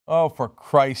Oh, for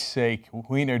Christ's sake,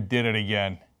 Weiner did it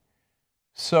again.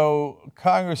 So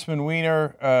Congressman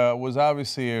Weiner was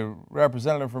obviously a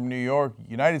representative from New York,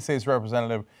 United States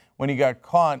representative, when he got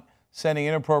caught sending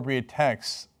inappropriate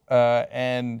texts,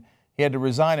 and he had to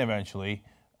resign eventually.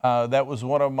 That was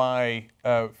one of my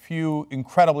few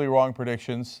incredibly wrong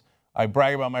predictions. I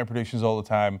brag about my predictions all the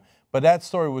time, but that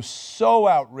story was so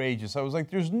outrageous. I was like,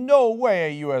 there's no way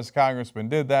a U.S. congressman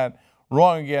did that.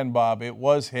 Wrong again, Bob. It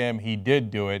was him. He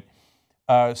did do it.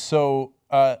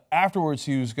 Afterwards,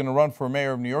 he was going to run for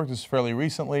mayor of New York. This is fairly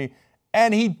recently.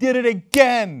 And he did it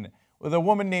again with a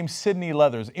woman named Sydney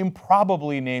Leathers,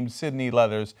 improbably named Sydney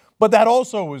Leathers. But that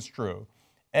also was true.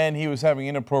 And he was having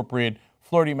inappropriate,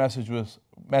 flirty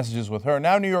messages with her.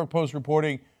 Now New York Post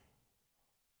reporting,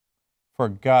 for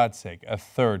God's sake, a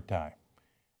third time.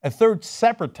 A third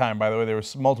separate time, by the way. There were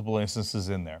multiple instances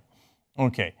in there.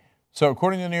 Okay. So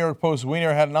according to the New York Post,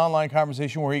 Weiner had an online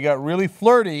conversation where he got really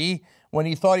flirty when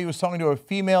he thought he was talking to a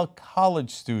female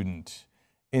college student.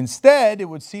 Instead, it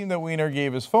would seem that Weiner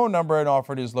gave his phone number and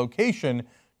offered his location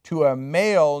to a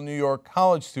male New York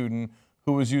college student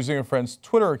who was using a friend's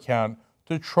Twitter account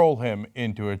to troll him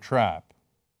into a trap.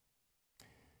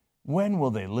 When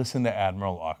will they listen to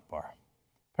Admiral Akbar?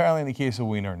 Apparently in the case of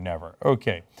Weiner, never.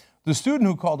 Okay. The student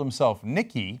who called himself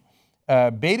Nikki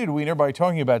baited Weiner by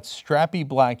talking about strappy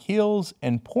black heels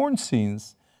and porn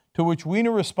scenes, to which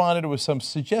Weiner responded with some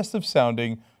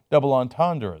suggestive-sounding double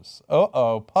entendres.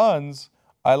 Uh-oh, puns.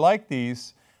 I like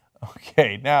these.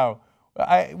 Okay, now,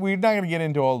 we're not going to get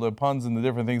into all the puns and the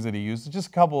different things that he used. Just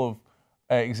a couple of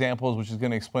examples, which is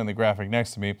going to explain the graphic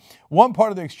next to me. One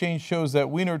part of the exchange shows that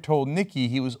Weiner told Nikki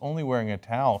he was only wearing a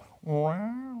towel.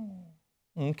 Wow.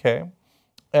 Okay.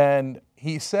 And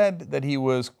he said that he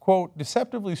was, quote,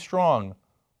 deceptively strong,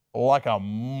 like a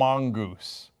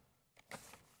mongoose.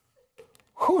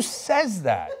 Who says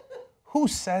that? Who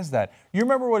says that? You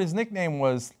remember what his nickname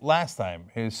was last time?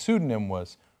 His pseudonym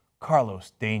was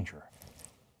Carlos Danger.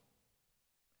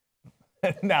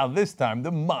 Now this time,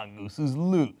 the mongoose is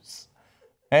loose.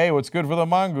 Hey, what's good for the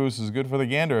mongoose is good for the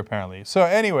gander, apparently. So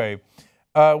anyway,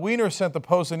 Weiner sent the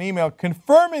Post an email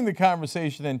confirming the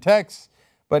conversation in text,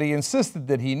 but he insisted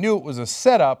that he knew it was a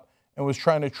setup and was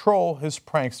trying to troll his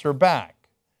prankster back.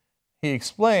 He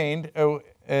explained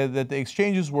that the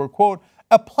exchanges were, quote,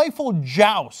 a playful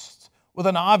joust with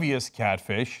an obvious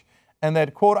catfish, and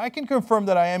that, quote, I can confirm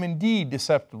that I am indeed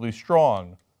deceptively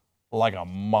strong, like a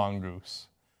mongoose.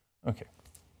 Okay,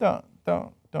 don't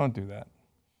do that.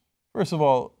 First of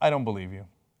all, I don't believe you.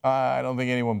 I don't think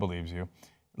anyone believes you.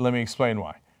 Let me explain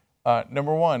why.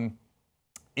 Number one,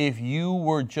 if you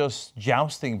were just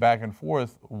jousting back and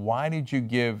forth, why did you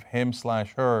give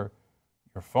him/her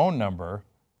your phone number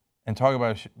and talk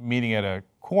about meeting at a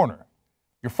corner?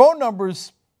 Your phone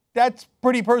numbers, that's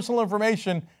pretty personal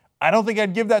information. I don't think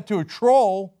I'd give that to a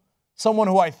troll, someone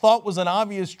who I thought was an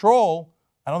obvious troll.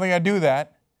 I don't think I'd do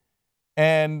that.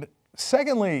 And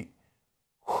secondly,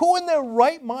 who in their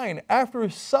right mind, after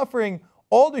suffering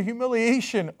all the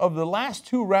humiliation of the last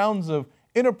 2 rounds of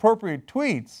inappropriate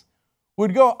tweets,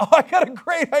 would go, oh, I got a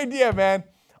great idea, man.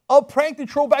 I'll prank the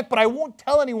troll back, but I won't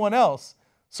tell anyone else.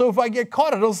 So if I get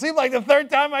caught, it'll seem like the 3rd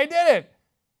time I did it.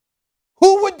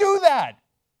 Who would do that?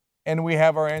 And we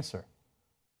have our answer.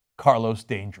 Carlos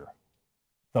Danger,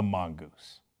 the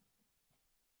mongoose.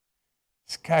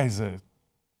 This guy's a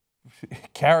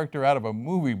character out of a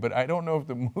movie, but I don't know if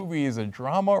the movie is a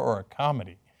drama or a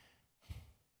comedy.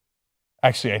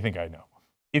 Actually, I think I know.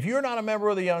 If you're not a member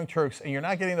of the Young Turks and you're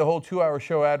not getting the whole 2-hour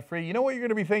show ad-free, you know what you're going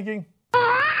to be thinking?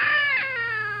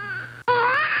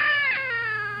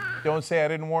 Don't say I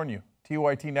didn't warn you.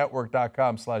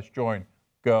 tytnetwork.com/join.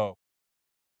 Go.